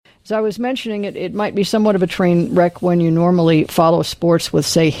As I was mentioning, it might be somewhat of a train wreck when you normally follow sports with,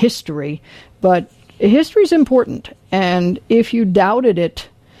 say, history, but history is important, and if you doubted it,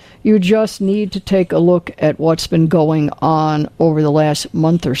 you just need to take a look at what's been going on over the last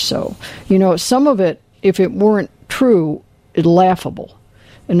month or so. You know, some of it, if it weren't true, is laughable.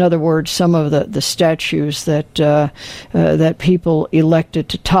 In other words, some of the statues that people elected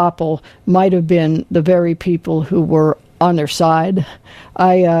to topple might have been the very people who were on their side.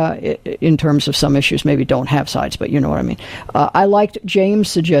 In terms of some issues, maybe don't have sides, but you know what I mean. I liked James'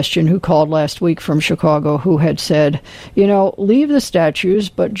 suggestion, who called last week from Chicago, who had said, you know, leave the statues,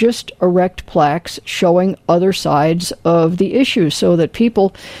 but just erect plaques showing other sides of the issue so that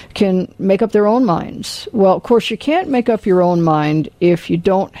people can make up their own minds. Well, of course, you can't make up your own mind if you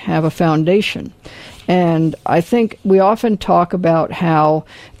don't have a foundation. And I think we often talk about how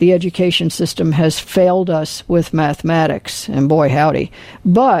the education system has failed us with mathematics, and boy howdy.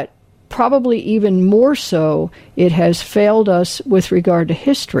 But probably even more so, it has failed us with regard to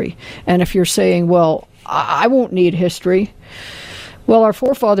history. And if you're saying, well, I won't need history, well, our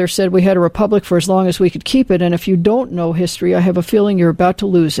forefathers said we had a republic for as long as we could keep it, and if you don't know history, I have a feeling you're about to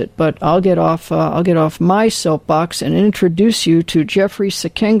lose it. But I'll get off my soapbox and introduce you to Jeffrey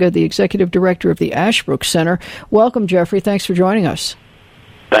Sekenga, the executive director of the Ashbrook Center. Welcome, Jeffrey. Thanks for joining us.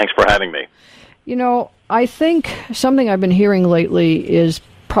 Thanks for having me. You know, I think something I've been hearing lately is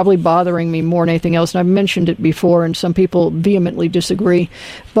probably bothering me more than anything else, and I've mentioned it before, and some people vehemently disagree,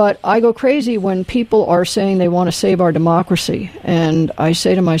 but I go crazy when people are saying they want to save our democracy, and I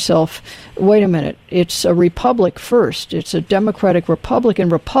say to myself, wait a minute, it's a republic first. It's a democratic republic,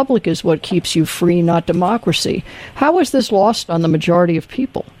 and republic is what keeps you free, not democracy. How is this lost on the majority of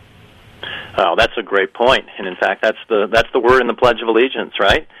people? Oh, that's a great point, and in fact, that's the word in the Pledge of Allegiance,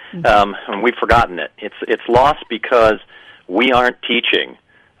 right? Mm-hmm. And we've forgotten it. It's lost because we aren't teaching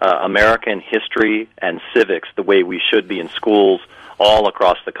American history and civics the way we should be in schools all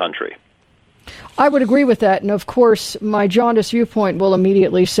across the country. I would agree with that, and of course, my jaundiced viewpoint will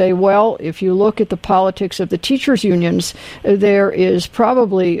immediately say, well, if you look at the politics of the teachers' unions, there is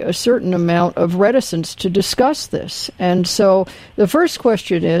probably a certain amount of reticence to discuss this. And so the first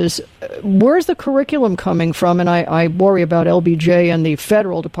question is, where's the curriculum coming from? And I worry about LBJ and the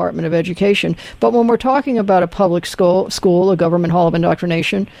Federal Department of Education, but when we're talking about a public school, a government hall of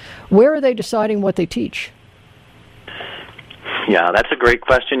indoctrination, where are they deciding what they teach? Yeah, that's a great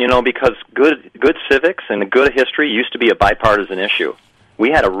question, you know, because good civics and good history used to be a bipartisan issue.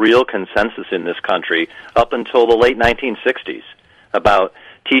 We had a real consensus in this country up until the late 1960s about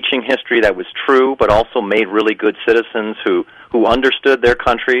teaching history that was true but also made really good citizens who understood their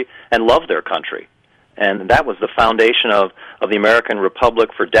country and loved their country. And that was the foundation of the American Republic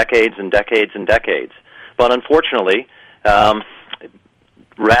for decades and decades and decades. But unfortunately,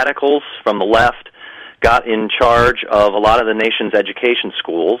 radicals from the left got in charge of a lot of the nation's education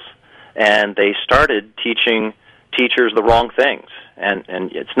schools, and they started teaching teachers the wrong things. And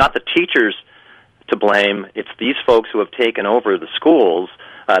it's not the teachers to blame, it's these folks who have taken over the schools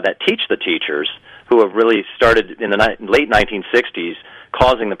that teach the teachers who have really started in the late 1960s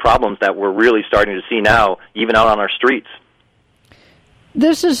causing the problems that we're really starting to see now, even out on our streets.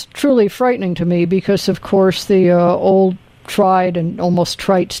 This is truly frightening to me because, of course, the old tried and almost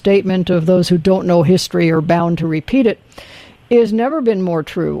trite statement of those who don't know history are bound to repeat it has never been more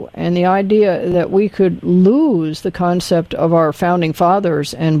true. And the idea that we could lose the concept of our founding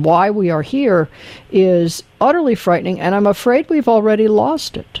fathers and why we are here is utterly frightening, and I'm afraid we've already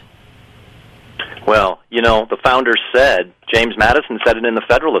lost it. Well, you know, the founders said, James Madison said it in the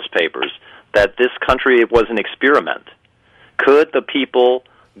Federalist Papers, that this country was an experiment. Could the people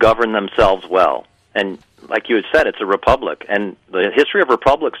govern themselves well? And like you had said, it's a republic, and the history of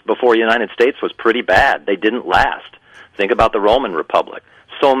republics before the United States was pretty bad. They didn't last. Think about the Roman Republic.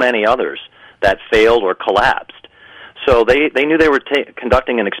 So many others that failed or collapsed. So they knew they were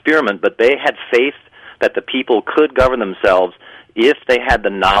conducting an experiment, but they had faith that the people could govern themselves if they had the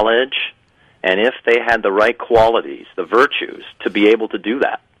knowledge and if they had the right qualities, the virtues, to be able to do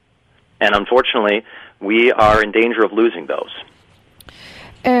that. And unfortunately, we are in danger of losing those.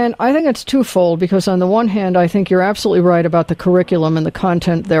 And I think it's twofold, because on the one hand, I think you're absolutely right about the curriculum and the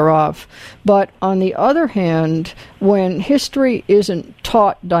content thereof. But on the other hand, when history isn't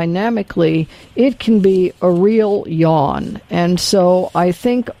taught dynamically, it can be a real yawn. And so I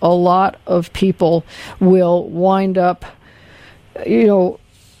think a lot of people will wind up, you know,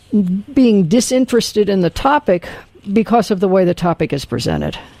 being disinterested in the topic because of the way the topic is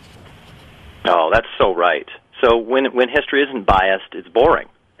presented. Oh, that's so right. So when history isn't biased, it's boring.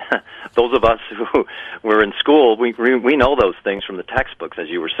 those of us who were in school, we know those things from the textbooks, as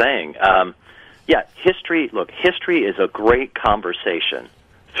you were saying. History is a great conversation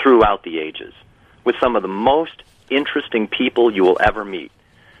throughout the ages with some of the most interesting people you will ever meet.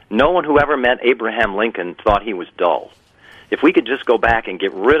 No one who ever met Abraham Lincoln thought he was dull. If we could just go back and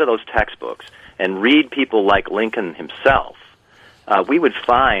get rid of those textbooks and read people like Lincoln himself, we would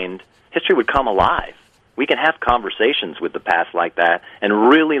find history would come alive. We can have conversations with the past like that and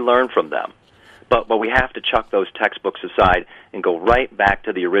really learn from them. But we have to chuck those textbooks aside and go right back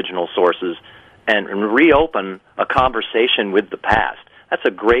to the original sources and reopen a conversation with the past. That's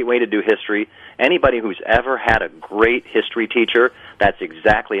a great way to do history. Anybody who's ever had a great history teacher, that's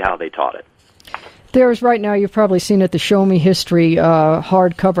exactly how they taught it. There's right now, you've probably seen it, the Show Me History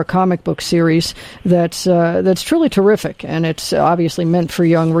hardcover comic book series that's truly terrific, and it's obviously meant for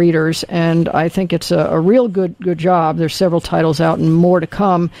young readers, and I think it's a real good job. There's several titles out and more to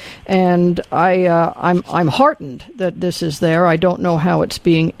come, and I'm heartened that this is there. I don't know how it's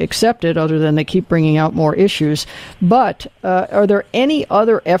being accepted other than they keep bringing out more issues, but are there any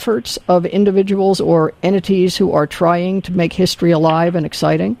other efforts of individuals or entities who are trying to make history alive and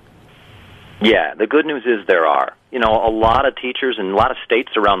exciting? Yeah, the good news is there are. A lot of teachers in a lot of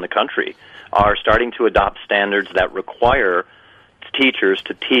states around the country are starting to adopt standards that require teachers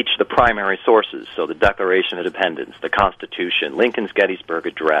to teach the primary sources, so the Declaration of Independence, the Constitution, Lincoln's Gettysburg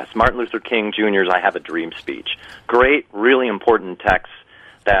Address, Martin Luther King Jr.'s I Have a Dream speech. Great, really important texts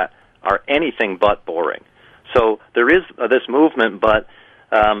that are anything but boring. So there is this movement, but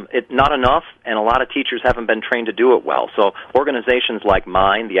it's not enough, and a lot of teachers haven't been trained to do it well. So organizations like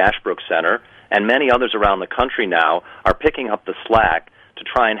mine, the Ashbrook Center, and many others around the country now are picking up the slack to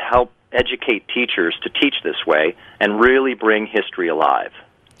try and help educate teachers to teach this way and really bring history alive.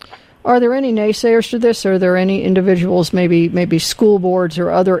 Are there any naysayers to this? Are there any individuals, maybe school boards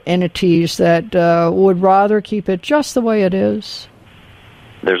or other entities that would rather keep it just the way it is?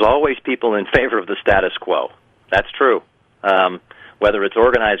 There's always people in favor of the status quo. That's true. Whether it's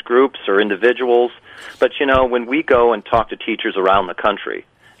organized groups or individuals. But, when we go and talk to teachers around the country,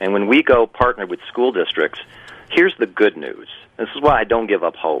 and when we go partner with school districts, here's the good news. This is why I don't give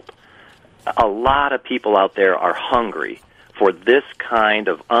up hope. A lot of people out there are hungry for this kind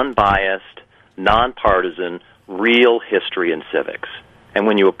of unbiased, nonpartisan, real history and civics. And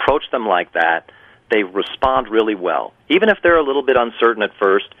when you approach them like that, they respond really well. Even if they're a little bit uncertain at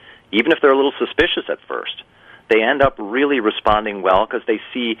first, even if they're a little suspicious at first, they end up really responding well because they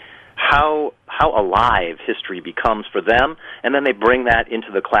see how alive history becomes for them, and then they bring that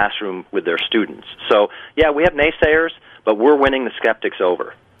into the classroom with their students. So, yeah, we have naysayers, but we're winning the skeptics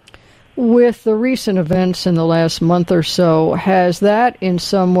over. With the recent events in the last month or so, has that in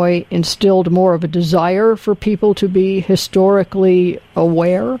some way instilled more of a desire for people to be historically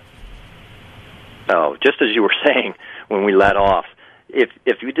aware? Oh, just as you were saying when we let off, if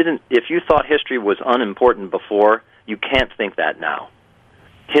you thought history was unimportant before, you can't think that now.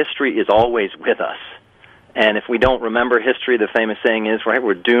 History is always with us. And if we don't remember history, the famous saying is, right,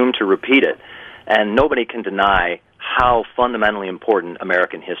 we're doomed to repeat it. And nobody can deny how fundamentally important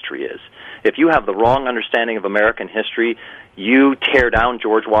American history is. If you have the wrong understanding of American history, you tear down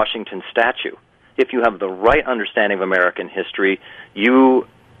George Washington's statue. If you have the right understanding of American history, you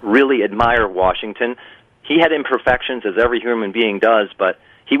really admire Washington. He had imperfections, as every human being does, but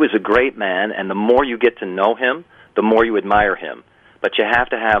he was a great man, and the more you get to know him, the more you admire him. But you have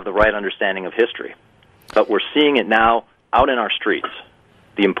to have the right understanding of history. But we're seeing it now out in our streets,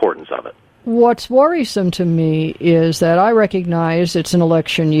 the importance of it. What's worrisome to me is that I recognize it's an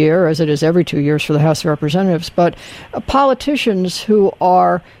election year, as it is every 2 years for the House of Representatives, but politicians who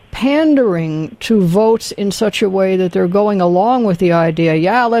are pandering to votes in such a way that they're going along with the idea,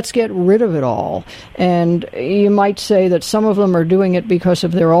 yeah, let's get rid of it all. And you might say that some of them are doing it because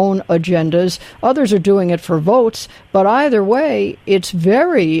of their own agendas. Others are doing it for votes. But either way, it's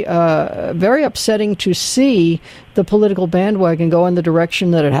very upsetting to see the political bandwagon go in the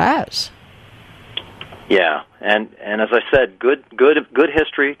direction that it has. Yeah, and as I said, good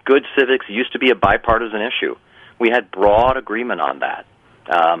history, good civics used to be a bipartisan issue. We had broad agreement on that.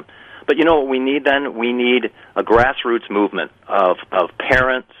 But you know what we need then? We need a grassroots movement of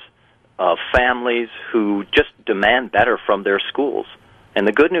parents, of families who just demand better from their schools. And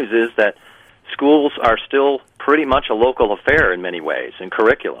the good news is that schools are still pretty much a local affair in many ways in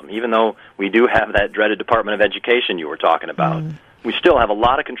curriculum, even though we do have that dreaded Department of Education you were talking about. We still have a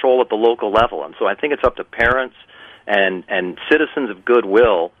lot of control at the local level. And so I think it's up to parents and citizens of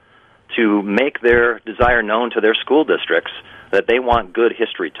goodwill to make their desire known to their school districts that they want good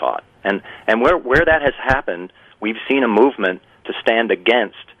history taught. And where that has happened, we've seen a movement to stand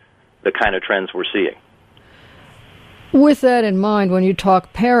against the kind of trends we're seeing. With that in mind, when you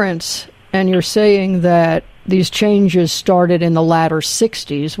talk parents and you're saying that these changes started in the latter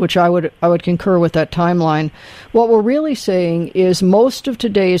 60s, which I would concur with that timeline, what we're really saying is most of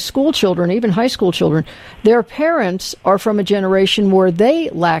today's school children, even high school children, their parents are from a generation where they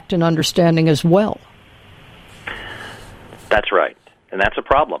lacked an understanding as well. That's right. And that's a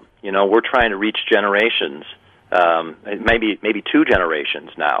problem. You know, we're trying to reach generations, maybe two generations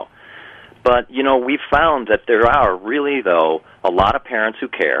now. But, you know, we've found that there are really, though, a lot of parents who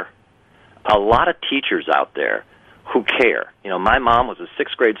care, a lot of teachers out there who care. You know, my mom was a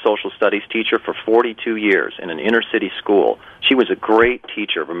sixth-grade social studies teacher for 42 years in an inner-city school. She was a great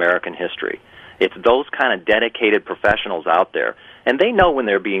teacher of American history. It's those kind of dedicated professionals out there. And they know when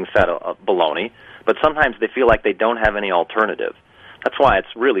they're being fed baloney, but sometimes they feel like they don't have any alternative. That's why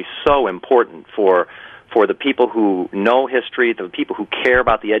it's really so important for the people who know history, the people who care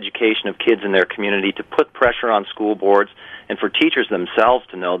about the education of kids in their community, to put pressure on school boards, and for teachers themselves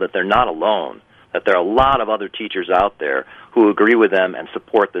to know that they're not alone, that there are a lot of other teachers out there who agree with them and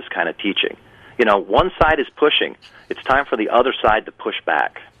support this kind of teaching. You know, one side is pushing. It's time for the other side to push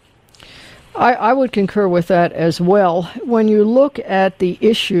back. I would concur with that as well. When you look at the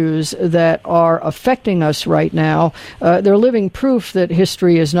issues that are affecting us right now, they're living proof that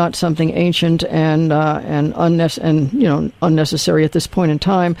history is not something ancient and unnecessary at this point in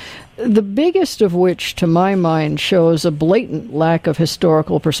time. The biggest of which, to my mind, shows a blatant lack of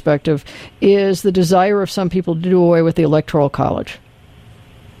historical perspective is the desire of some people to do away with the Electoral College.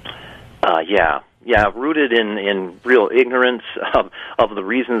 Yeah, rooted in real ignorance of the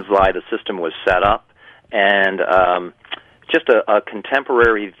reasons why the system was set up, and just a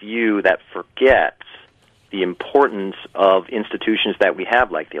contemporary view that forgets the importance of institutions that we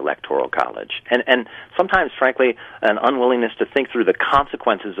have, like the Electoral College, and sometimes, frankly, an unwillingness to think through the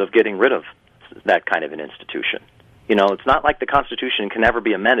consequences of getting rid of that kind of an institution. You know, it's not like the Constitution can never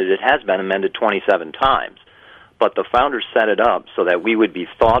be amended. It has been amended 27 times, but the founders set it up so that we would be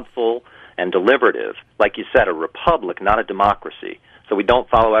thoughtful and deliberative, like you said, a republic, not a democracy. So we don't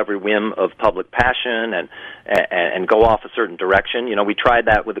follow every whim of public passion and go off a certain direction. You know, we tried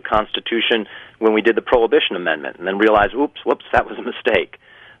that with the Constitution when we did the Prohibition Amendment, and then realized, whoops, that was a mistake.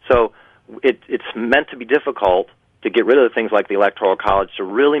 So it's meant to be difficult to get rid of things like the Electoral College to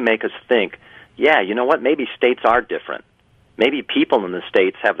really make us think, yeah, you know what, maybe states are different. Maybe people in the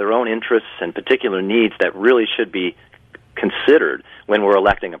states have their own interests and particular needs that really should be considered when we're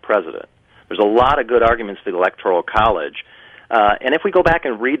electing a president. There's a lot of good arguments for the Electoral College. And if we go back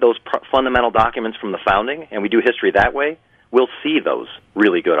and read those fundamental documents from the founding, and we do history that way, we'll see those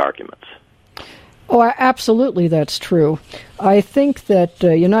really good arguments. Oh, absolutely, that's true. I think that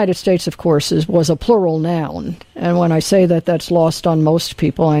United States, of course, was a plural noun. And when I say that, that's lost on most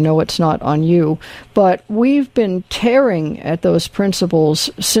people. I know it's not on you. But we've been tearing at those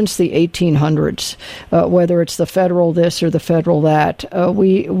principles since the 1800s, whether it's the federal this or the federal that.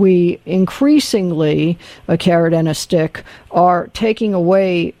 We increasingly, a carrot and a stick, are taking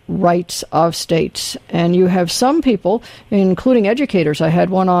away rights of states. And you have some people, including educators. I had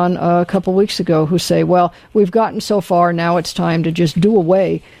one on a couple weeks ago who say, well, we've gotten so far, now it's time to just do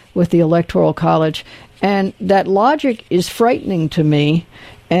away with the Electoral College. And that logic is frightening to me,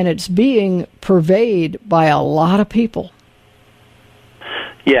 and it's being purveyed by a lot of people.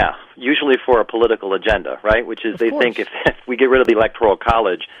 Yeah, usually for a political agenda, right? Which is they think if we get rid of the Electoral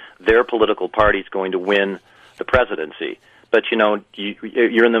College, their political party's going to win the presidency. But, you know,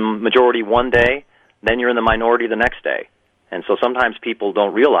 you're in the majority one day, then you're in the minority the next day. And so sometimes people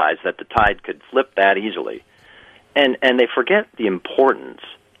don't realize that the tide could flip that easily. And they forget the importance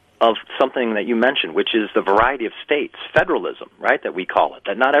of something that you mentioned, which is the variety of states, federalism, right, that we call it,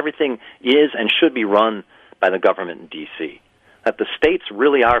 that not everything is and should be run by the government in D.C., that the states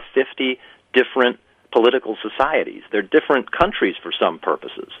really are 50 different political societies. They're different countries for some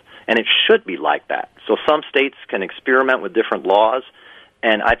purposes, and it should be like that. So some states can experiment with different laws,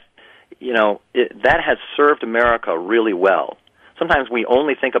 and that has served America really well. Sometimes we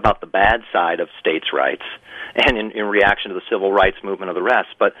only think about the bad side of states' rights and in reaction to the civil rights movement of the rest.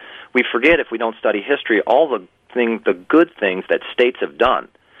 But we forget, if we don't study history, all the good things that states have done.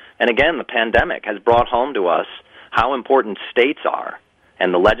 And again, the pandemic has brought home to us how important states are,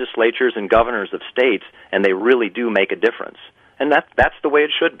 and the legislatures and governors of states, and they really do make a difference. And that's the way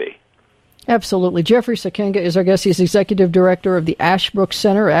it should be. Absolutely. Jeffrey Sakenga is our guest. He's Executive Director of the Ashbrook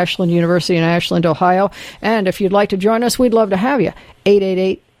Center, Ashland University in Ashland, Ohio. And if you'd like to join us, we'd love to have you.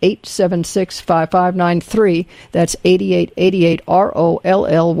 888-876-5593. That's 8888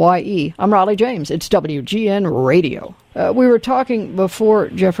 ROLLYE. I'm Raleigh James. It's WGN Radio. We were talking before,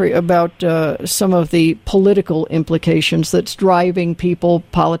 Jeffrey, about some of the political implications that's driving people,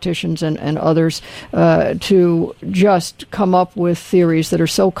 politicians and others, to just come up with theories that are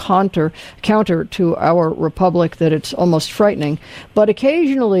so counter to our republic that it's almost frightening. But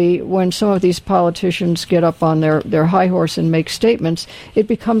occasionally, when some of these politicians get up on their high horse and make statements, it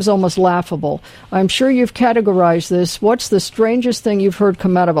becomes almost laughable. I'm sure you've categorized this. What's the strangest thing you've heard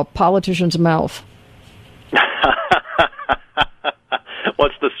come out of a politician's mouth?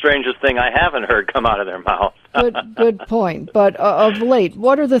 What's the strangest thing I haven't heard come out of their mouth? Good point. But of late,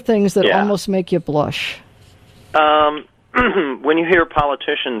 what are the things that almost make you blush? When you hear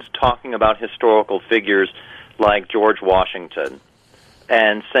politicians talking about historical figures like George Washington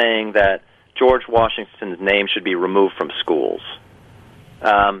and saying that George Washington's name should be removed from schools,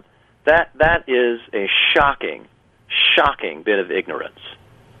 that is a shocking bit of ignorance.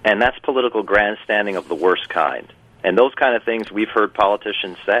 And that's political grandstanding of the worst kind. And those kind of things we've heard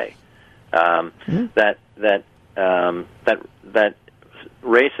politicians say. That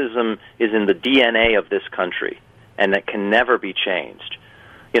racism is in the DNA of this country, and that can never be changed.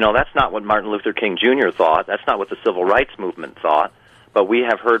 You know, that's not what Martin Luther King Jr. thought. That's not what the Civil Rights Movement thought. But we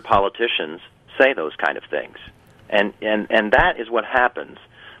have heard politicians say those kind of things. And that is what happens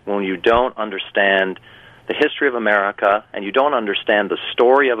when you don't understand the history of America, and you don't understand the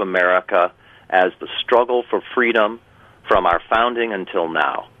story of America as the struggle for freedom from our founding until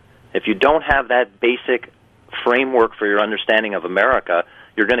now. If you don't have that basic framework for your understanding of America,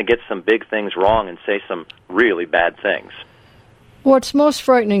 you're going to get some big things wrong and say some really bad things. What's most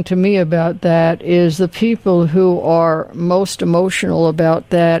frightening to me about that is the people who are most emotional about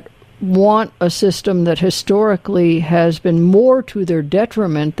that want a system that historically has been more to their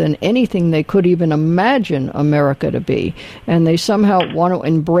detriment than anything they could even imagine America to be. And they somehow want to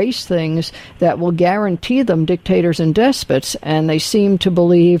embrace things that will guarantee them dictators and despots, and they seem to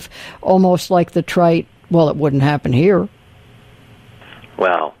believe almost like the trite, well, it wouldn't happen here.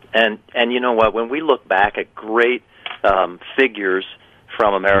 Well, and you know what, when we look back at great figures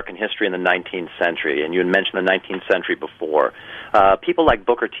from American history in the 19th century, and you had mentioned the 19th century before, people like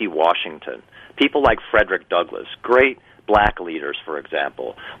Booker T. Washington, people like Frederick Douglass, great black leaders, for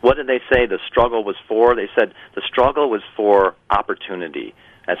example. What did they say the struggle was for? They said the struggle was for opportunity.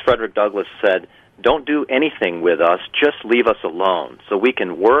 As Frederick Douglass said, don't do anything with us, just leave us alone so we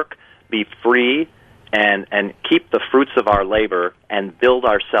can work, be free, and keep the fruits of our labor and build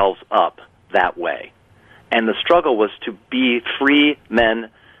ourselves up that way. And the struggle was to be free men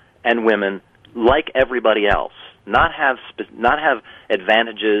and women like everybody else, not have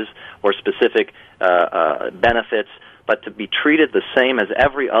advantages or specific benefits, but to be treated the same as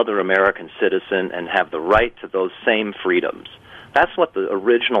every other American citizen and have the right to those same freedoms. That's what the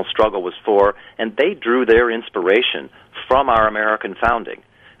original struggle was for, and they drew their inspiration from our American founding.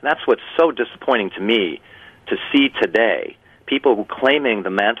 And that's what's so disappointing to me to see today, people who claiming the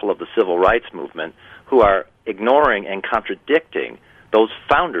mantle of the civil rights movement who are ignoring and contradicting those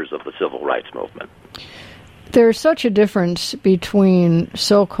founders of the civil rights movement. There's such a difference between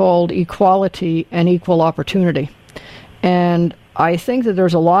so-called equality and equal opportunity. And I think that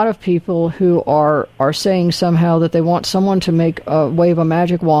there's a lot of people who are saying somehow that they want someone to wave a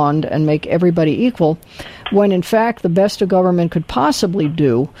magic wand and make everybody equal, when in fact the best a government could possibly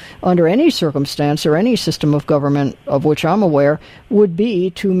do under any circumstance or any system of government of which I'm aware would be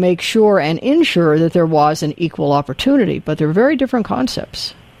to make sure and ensure that there was an equal opportunity. But they're very different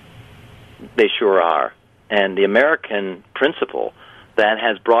concepts. They sure are. And the American principle that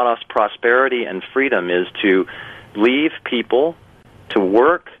has brought us prosperity and freedom is to leave people to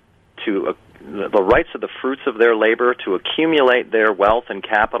work, to the rights of the fruits of their labor, to accumulate their wealth and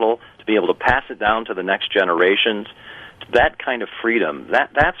capital, to be able to pass it down to the next generations. That kind of freedom,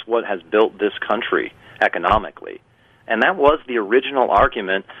 that's what has built this country economically. And that was the original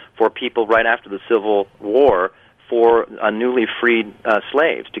argument for people right after the Civil War for newly freed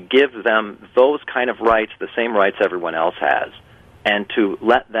slaves, to give them those kind of rights, the same rights everyone else has, and to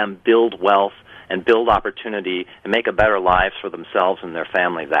let them build wealth and build opportunity and make a better lives for themselves and their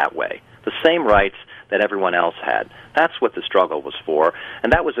family that way. The same rights that everyone else had. That's what the struggle was for,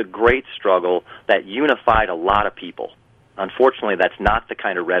 and that was a great struggle that unified a lot of people. Unfortunately, that's not the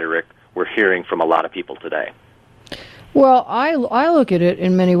kind of rhetoric we're hearing from a lot of people today. Well, I look at it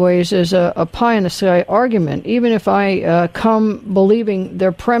in many ways as a pie-in-the-sky argument. Even if I come believing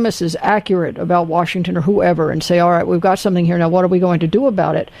their premise is accurate about Washington or whoever and say, all right, we've got something here, now what are we going to do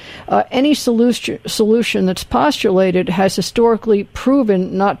about it? Any solution that's postulated has historically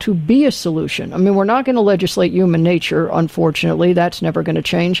proven not to be a solution. I mean, we're not going to legislate human nature, unfortunately. That's never going to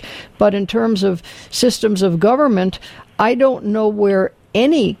change. But in terms of systems of government, I don't know where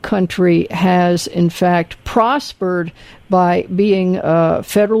any country has, in fact, prospered by being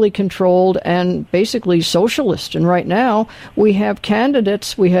federally controlled and basically socialist. And right now, we have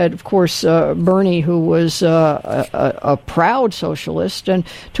candidates. We had, of course, Bernie, who was a proud socialist, and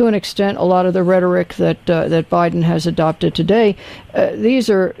to an extent, a lot of the rhetoric that Biden has adopted today. These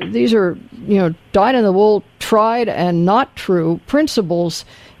are dyed-in-the-wool, tried and not true principles.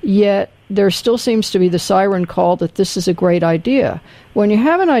 Yet there still seems to be the siren call that this is a great idea. When you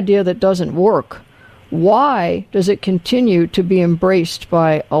have an idea that doesn't work, why does it continue to be embraced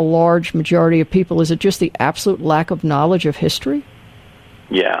by a large majority of people? Is it just the absolute lack of knowledge of history?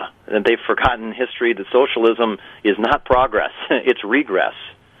 Yeah, and they've forgotten history that socialism is not progress, it's regress.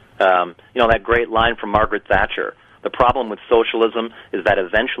 That great line from Margaret Thatcher, the problem with socialism is that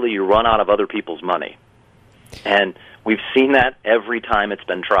eventually you run out of other people's money. And we've seen that every time it's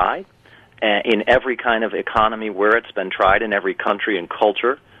been tried, in every kind of economy where it's been tried, in every country and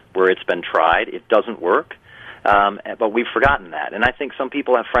culture where it's been tried. It doesn't work, but we've forgotten that. And I think some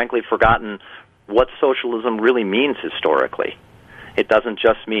people have, frankly, forgotten what socialism really means historically. It doesn't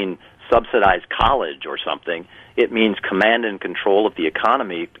just mean subsidized college or something. It means command and control of the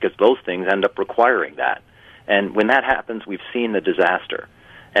economy, because those things end up requiring that. And when that happens, we've seen the disaster.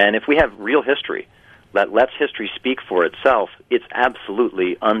 And if we have real history that lets history speak for itself, it's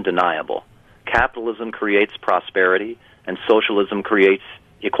absolutely undeniable. Capitalism creates prosperity, and socialism creates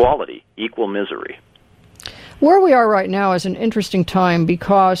equality, equal misery. Where we are right now is an interesting time,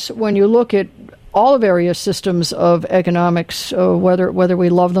 because when you look at all the various systems of economics, whether we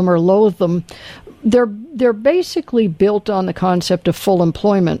love them or loathe them, they're basically built on the concept of full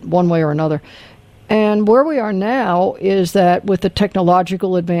employment one way or another. And where we are now is that with the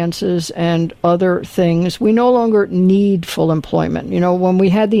technological advances and other things, we no longer need full employment. When we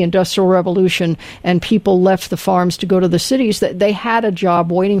had the Industrial Revolution and people left the farms to go to the cities, that they had a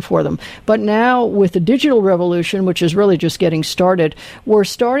job waiting for them. But now with the digital revolution, which is really just getting started, we're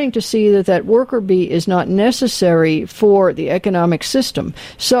starting to see that worker bee is not necessary for the economic system.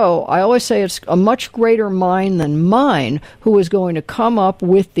 So I always say it's a much greater mind than mine who is going to come up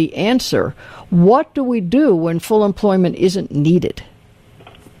with the answer. What do we do when full employment isn't needed?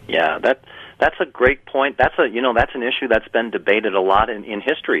 Yeah, that's a great point. That's an issue that's been debated a lot in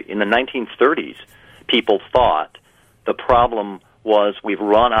history. In the 1930s, people thought the problem was we've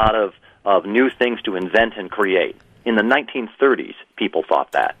run out of new things to invent and create. In the 1930s, people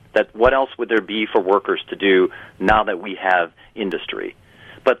thought that what else would there be for workers to do now that we have industry?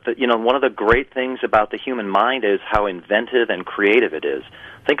 But one of the great things about the human mind is how inventive and creative it is.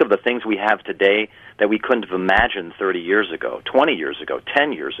 Think of the things we have today that we couldn't have imagined 30 years ago, 20 years ago,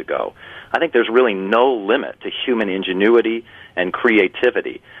 10 years ago. I think there's really no limit to human ingenuity and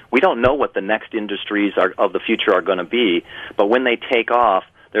creativity. We don't know what the next industries of the future are going to be, but when they take off,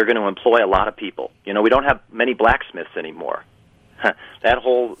 they're going to employ a lot of people. We don't have many blacksmiths anymore. That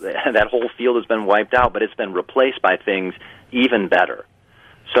whole field has been wiped out, but it's been replaced by things even better.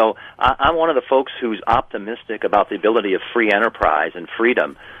 So I'm one of the folks who's optimistic about the ability of free enterprise and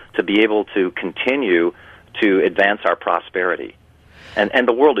freedom to be able to continue to advance our prosperity. And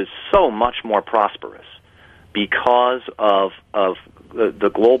the world is so much more prosperous because of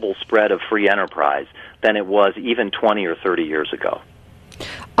the global spread of free enterprise than it was even 20 or 30 years ago.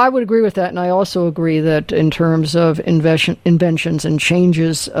 I would agree with that, and I also agree that in terms of inventions and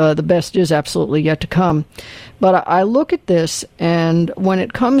changes, the best is absolutely yet to come. But I look at this, and when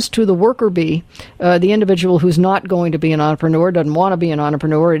it comes to the worker bee, the individual who's not going to be an entrepreneur, doesn't want to be an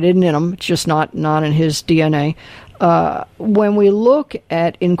entrepreneur, it isn't in him, it's just not in his DNA. When we look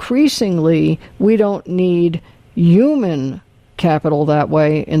at increasingly, we don't need human capital that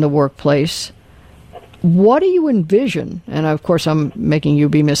way in the workplace. What do you envision? And of course, I'm making you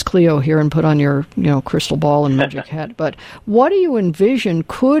be Miss Cleo here and put on your, crystal ball and magic hat. But what do you envision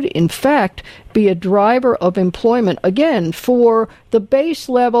could, in fact, be a driver of employment? Again, for the base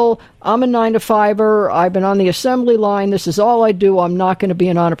level, I'm a 9-to-5er. I've been on the assembly line. This is all I do. I'm not going to be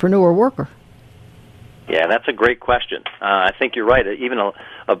an entrepreneur worker. Yeah, that's a great question. I think you're right. Even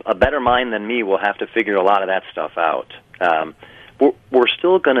a better mind than me will have to figure a lot of that stuff out. We're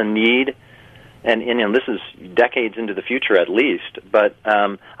still going to need and this is decades into the future at least, but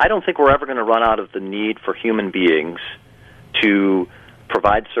I don't think we're ever going to run out of the need for human beings to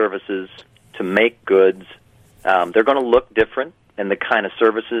provide services, to make goods. They're going to look different, and the kind of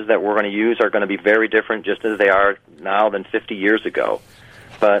services that we're going to use are going to be very different, just as they are now than 50 years ago.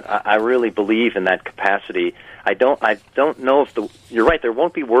 But I really believe in that capacity. I don't know if you're right. There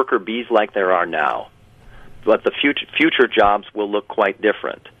won't be worker bees like there are now, but the future jobs will look quite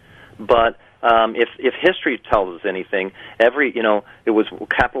different. But if history tells us anything,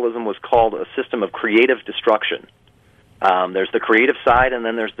 capitalism was called a system of creative destruction. There's the creative side, and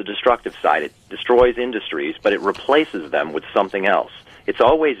then there's the destructive side. It destroys industries, but it replaces them with something else. It's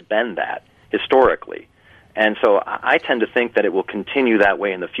always been that, historically. And so I tend to think that it will continue that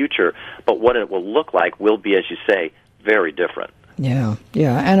way in the future, but what it will look like will be, as you say, very different. Yeah.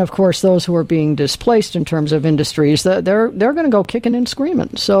 And, of course, those who are being displaced in terms of industries, they're going to go kicking and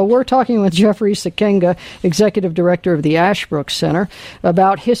screaming. So we're talking with Jeffrey Sikenga, Executive Director of the Ashbrook Center,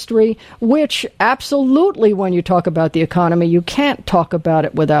 about history, which absolutely, when you talk about the economy, you can't talk about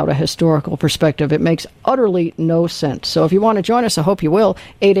it without a historical perspective. It makes utterly no sense. So if you want to join us, I hope you will,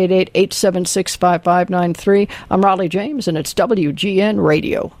 888-876-5593. I'm Raleigh James, and it's WGN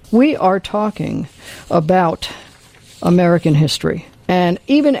Radio. We are talking about American history. And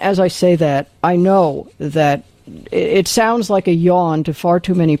even as I say that, I know that it sounds like a yawn to far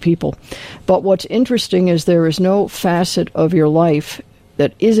too many people. But what's interesting is there is no facet of your life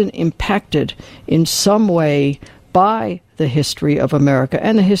that isn't impacted in some way by the history of America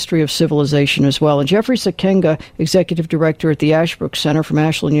and the history of civilization as well. And Jeffrey Sikenga, Executive Director at the Ashbrook Center from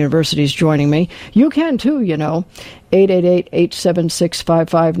Ashland University, is joining me. You can too,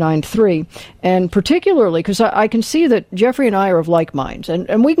 888-876-5593. And particularly, because I can see that Jeffrey and I are of like minds,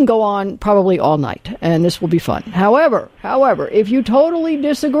 and we can go on probably all night, and this will be fun. However, if you totally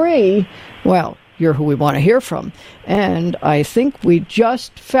disagree, well, you're who we want to hear from. And I think we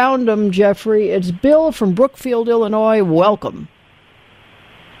just found him, Jeffrey. It's Bill from Brookfield, Illinois. Welcome.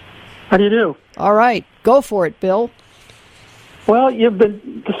 How do you do? All right. Go for it, Bill. Well, you've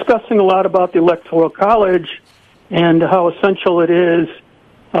been discussing a lot about the Electoral College and how essential it is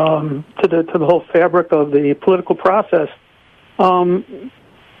to the whole fabric of the political process. And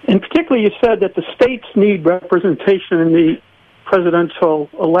particularly, you said that the states need representation in the presidential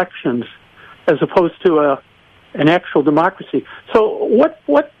elections, as opposed to an actual democracy. So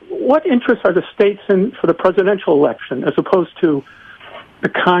what interests are the states in for the presidential election, as opposed to the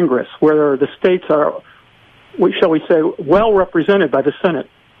Congress, where the states are, shall we say, well represented by the Senate?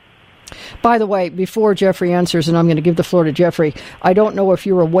 By the way, before Jeffrey answers, and I'm going to give the floor to Jeffrey, I don't know if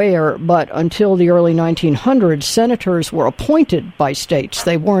you're aware, but until the early 1900s, senators were appointed by states.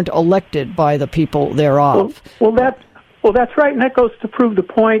 They weren't elected by the people thereof. Well, that's right, and that goes to prove the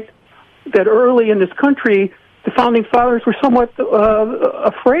point that early in this country, the Founding Fathers were somewhat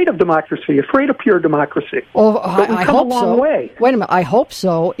afraid of democracy, afraid of pure democracy. Oh, I hope a long so. way. Wait a minute, I hope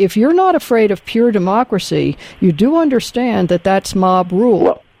so. If you're not afraid of pure democracy, you do understand that that's mob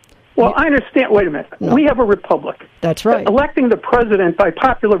rule. Well, I understand. Wait a minute. No. We have a republic. That's right. Electing the president by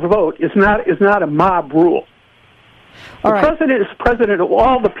popular vote is not a mob rule. The president is president of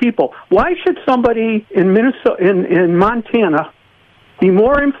all the people. Why should somebody in Minnesota, in Montana, be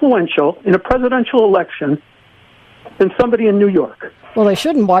more influential in a presidential election than somebody in New York? Well, they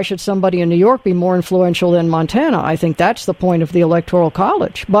shouldn't. Why should somebody in New York be more influential than Montana? I think that's the point of the Electoral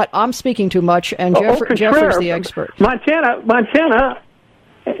College. But I'm speaking too much, and Jeffrey's the expert. Montana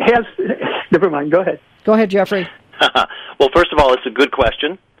has... Never mind. Go ahead. Go ahead, Jeffrey. Well, first of all, it's a good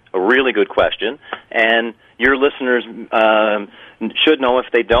question, a really good question, and your listeners should know,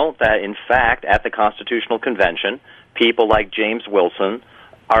 if they don't, that in fact at the Constitutional Convention, people like James Wilson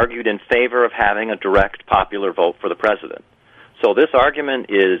argued in favor of having a direct popular vote for the president. So this argument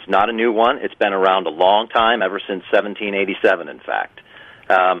is not a new one. It's been around a long time, ever since 1787, in fact.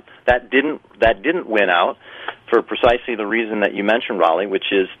 That didn't win out for precisely the reason that you mentioned, Raleigh,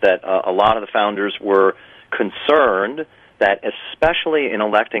 which is that a lot of the founders were concerned that, especially in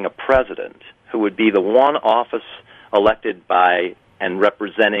electing a president who would be the one office elected by and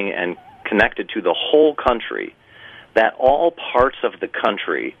representing and connected to the whole country, that all parts of the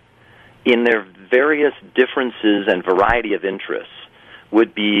country, in their various differences and variety of interests,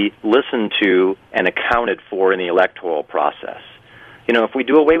 would be listened to and accounted for in the electoral process. If we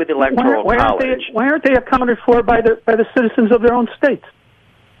do away with the Electoral College... Why aren't they accounted for by the citizens of their own states?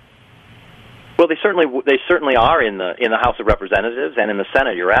 Well, they certainly are in the House of Representatives and in the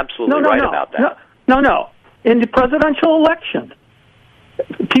Senate. You're absolutely right about that. No. In the presidential election,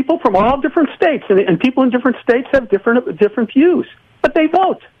 people from all different states, and people in different states have different views, but they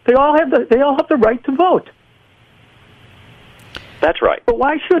vote. They all have the right to vote. That's right. But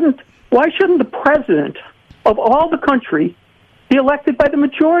why shouldn't the president of all the country be elected by the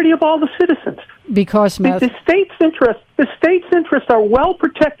majority of all the citizens? Because the state's interests are well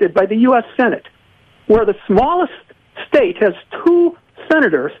protected by the U.S. Senate, where the smallest state has 2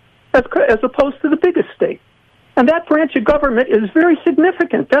 senators as opposed to the biggest state. And that branch of government is very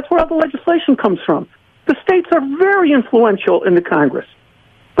significant. That's where all the legislation comes from. The states are very influential in the Congress.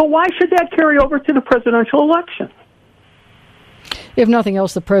 But why should that carry over to the presidential election? If nothing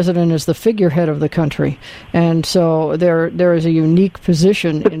else, the president is the figurehead of the country, and so there is a unique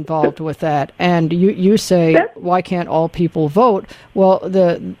position involved with that. And you say, why can't all people vote? Well,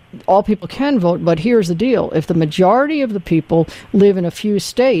 all people can vote, but here's the deal. If the majority of the people live in a few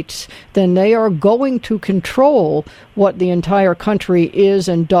states, then they are going to control what the entire country is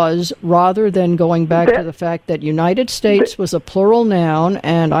and does, rather than going back to the fact that United States was a plural noun.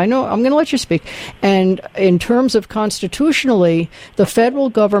 And I know, I'm going to let you speak. And in terms of constitutionally, the federal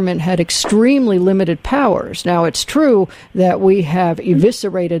government had extremely limited powers. Now, it's true that we have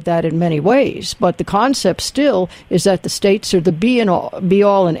eviscerated that in many ways, but the concept still is that the states are the be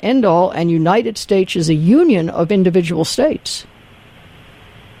all and end all, and United States is a union of individual states.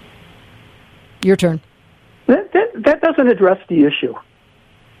 Your turn. That doesn't address the issue.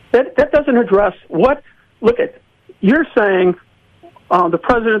 That doesn't address what. Look at, you're saying the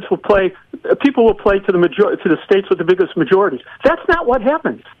presidents will play. People will play to the states with the biggest majorities. That's not what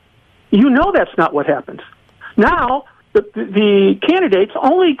happens. You know that's not what happens. Now the candidates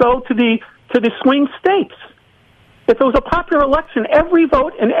only go to the swing states. If it was a popular election, every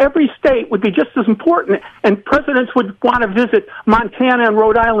vote in every state would be just as important, and presidents would want to visit Montana and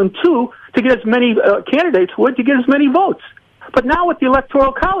Rhode Island too to get as many candidates would to get as many votes. But now with the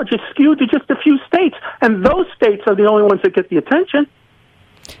Electoral College, it's skewed to just a few states, and those states are the only ones that get the attention.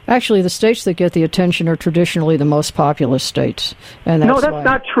 Actually, the states that get the attention are traditionally the most populous states. And that's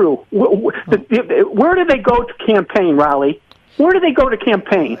not true. Where do they go to campaign, Raleigh? Where do they go to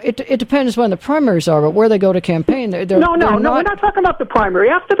campaign? It depends when the primaries are, but where they go to campaign, we're not talking about the primary.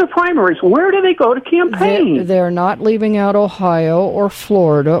 After the primaries, where do they go to campaign? They're not leaving out Ohio or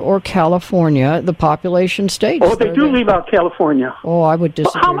Florida or California, the population states. Oh, they do leave out California. Oh, I would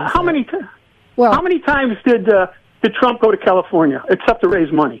disagree. How many times did Trump go to California, except to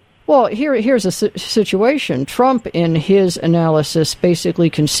raise money? Well, here's a situation. Trump, in his analysis, basically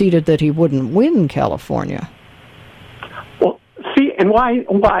conceded that he wouldn't win California. Well, see, and why?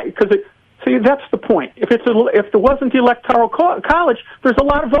 Because that's the point. If there wasn't the Electoral College, there's a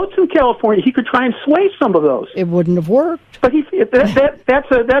lot of votes in California. He could try and sway some of those. It wouldn't have worked. But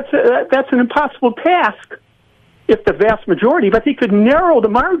that's an impossible task. If the vast majority, but he could narrow the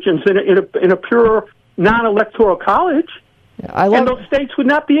margins in a pure non-electoral college. And those states would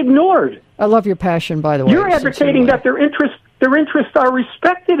not be ignored. I love your passion, by the way. You're advocating that their interests are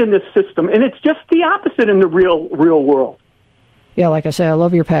respected in this system, and it's just the opposite in the real world. Yeah, like I say, I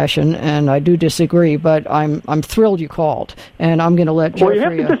love your passion, and I do disagree, but I'm thrilled you called, and I'm going to let Jeffrey...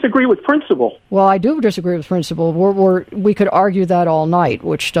 Well, you have to disagree with principle. Well, I do disagree with principle. We could argue that all night,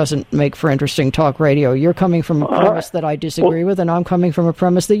 which doesn't make for interesting talk radio. You're coming from a premise that I disagree with, and I'm coming from a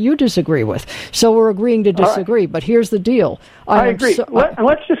premise that you disagree with. So we're agreeing to disagree, but here's the deal. I agree.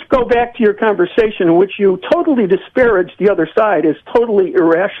 Let's just go back to your conversation in which you totally disparaged the other side as totally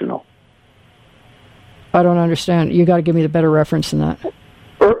irrational. I don't understand. You got to give me the better reference than that.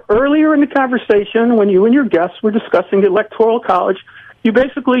 Earlier in the conversation, when you and your guests were discussing the Electoral College, you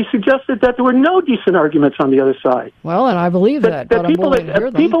basically suggested that there were no decent arguments on the other side. Well, and I believe that but people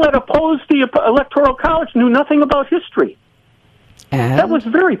that opposed the Electoral College knew nothing about history. And? That was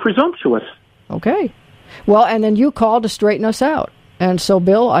very presumptuous. Okay. Well, and then you called to straighten us out. And so,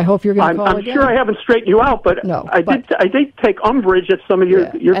 Bill, I hope you're going to call again. I'm sure I haven't straightened you out, but I did take umbrage at some of your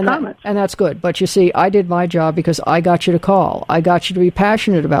comments. And that's good. But you see, I did my job because I got you to call. I got you to be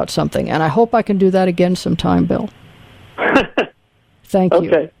passionate about something. And I hope I can do that again sometime, Bill. Thank you.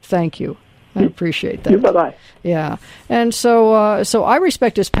 Okay. Thank you. I appreciate that. Bye-bye. Yeah. And so I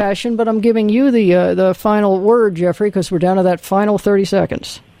respect his passion, but I'm giving you the final word, Jeffrey, because we're down to that final 30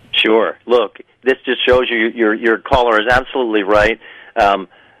 seconds. Sure. Look, this just shows you your caller is absolutely right.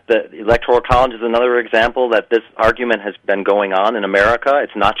 The Electoral College is another example that this argument has been going on in America.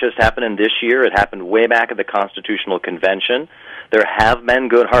 It's not just happening this year. It happened way back at the Constitutional Convention. There have been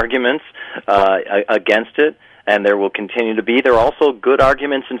good arguments against it, and there will continue to be. There are also good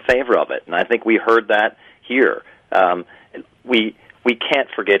arguments in favor of it, and I think we heard that here. We can't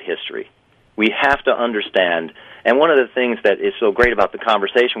forget history. We have to understand And one of the things that is so great about the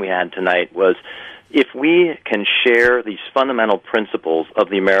conversation we had tonight was if we can share these fundamental principles of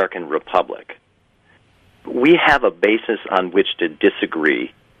the American Republic, we have a basis on which to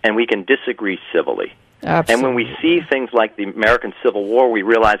disagree, and we can disagree civilly. Absolutely. And when we see things like the American Civil War, we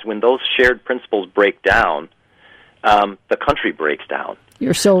realize when those shared principles break down, the country breaks down.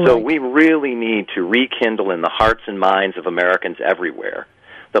 You're so right. So we really need to rekindle in the hearts and minds of Americans everywhere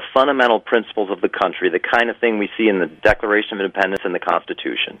the fundamental principles of the country, the kind of thing we see in the Declaration of Independence and the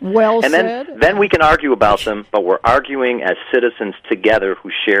Constitution. Well and said. Then we can argue about them, but we're arguing as citizens together who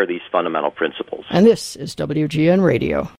share these fundamental principles. And this is WGN Radio.